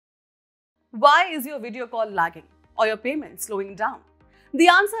Why is your video call lagging or your payment slowing down? The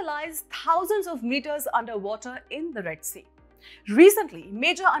answer lies thousands of meters underwater in the Red Sea. Recently,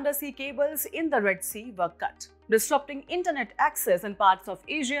 major undersea cables in the Red Sea were cut, disrupting internet access in parts of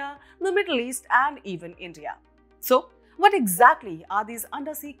Asia, the Middle East, and even India. So, what exactly are these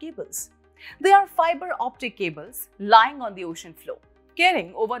undersea cables? They are fiber optic cables lying on the ocean floor,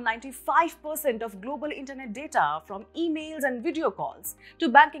 carrying over 95% of global internet data from emails and video calls to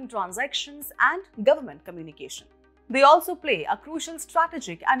banking transactions and government communication. They also play a crucial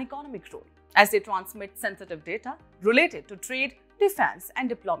strategic and economic role as they transmit sensitive data related to trade, defense, and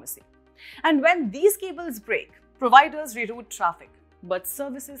diplomacy. And when these cables break, providers reroute traffic, but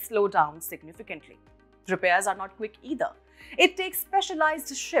services slow down significantly. Repairs are not quick either. It takes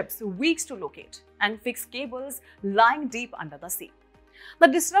specialized ships weeks to locate and fix cables lying deep under the sea. The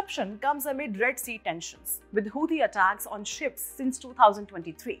disruption comes amid Red Sea tensions, with Houthi attacks on ships since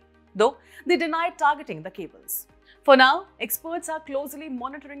 2023, though they denied targeting the cables. For now, experts are closely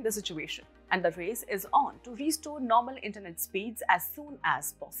monitoring the situation, and the race is on to restore normal internet speeds as soon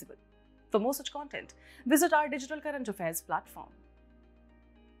as possible. For more such content, visit our digital current affairs platform.